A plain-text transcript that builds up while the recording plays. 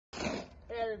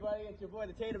Hey everybody, it's your boy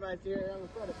the Tatumite here. I'm in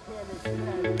front of Panda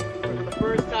Express. For the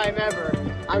first time ever,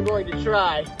 I'm going to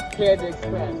try Panda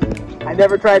Express. I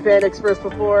never tried Panda Express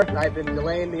before. I've been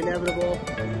delaying the inevitable.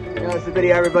 You know, it's the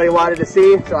video everybody wanted to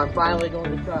see, so I'm finally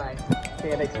going to try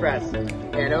Panda Express.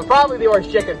 And it'll probably the orange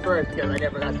chicken first because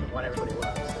that's what everybody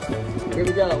loves. So, here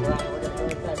we go. We're going to go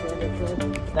inside Panda Express.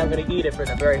 And I'm going to eat it for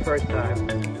the very first time.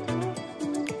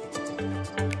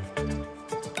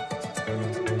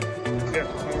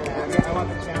 I want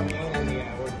the chow mein and the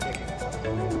orange chicken.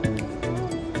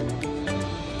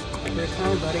 First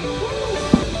time, buddy.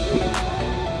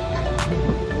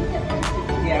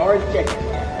 Yeah, orange chicken.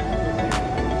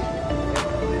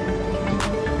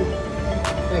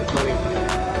 Thanks, buddy.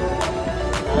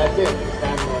 That's it.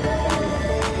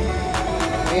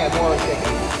 Yeah, more orange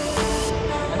chicken.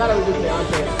 I thought it was just the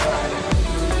entree and the fries.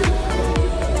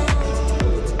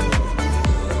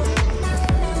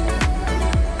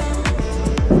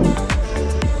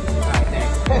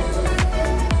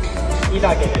 You're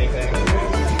not getting anything.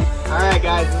 Alright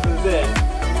guys, this is it.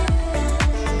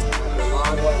 After a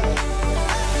long way.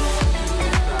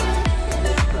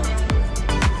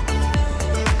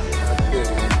 That's good.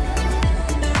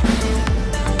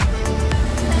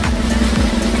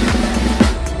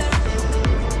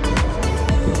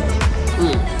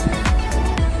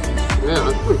 Yeah,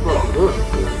 that's pretty fucking good.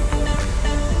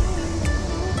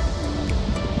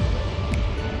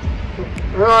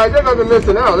 I think I've been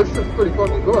missing out. This is pretty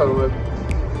fucking good.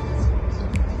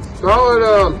 Solid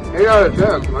 8 out of 10. I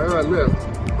gotta admit.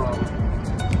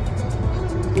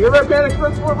 You ever had Panda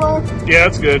Express before, Brian? Yeah,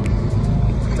 that's good.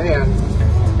 Man.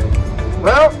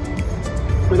 Well,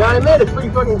 we gotta admit, it's pretty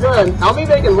fucking good. I'll be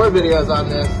making more videos on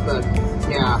this, but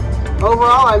yeah.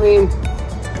 Overall, I mean,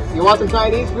 you want some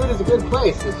Chinese food, it's a good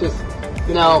place. It's just,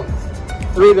 you know,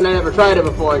 the reason I never tried it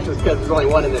before is just because there's only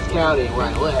one in this county where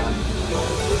I live.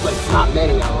 There's like not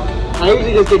many of them. I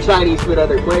usually just get Chinese food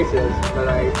other places, but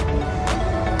I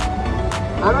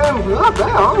don't know, not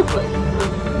bad, honestly.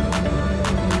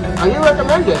 I do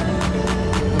recommend it.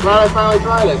 I'm glad I finally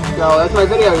tried it. So that's my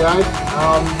video, guys.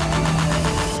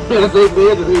 It's basically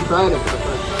it, just me trying it for the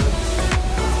first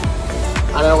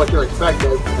time. I don't know what you're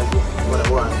expecting, that's just what it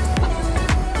was.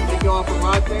 Thank you all for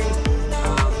watching.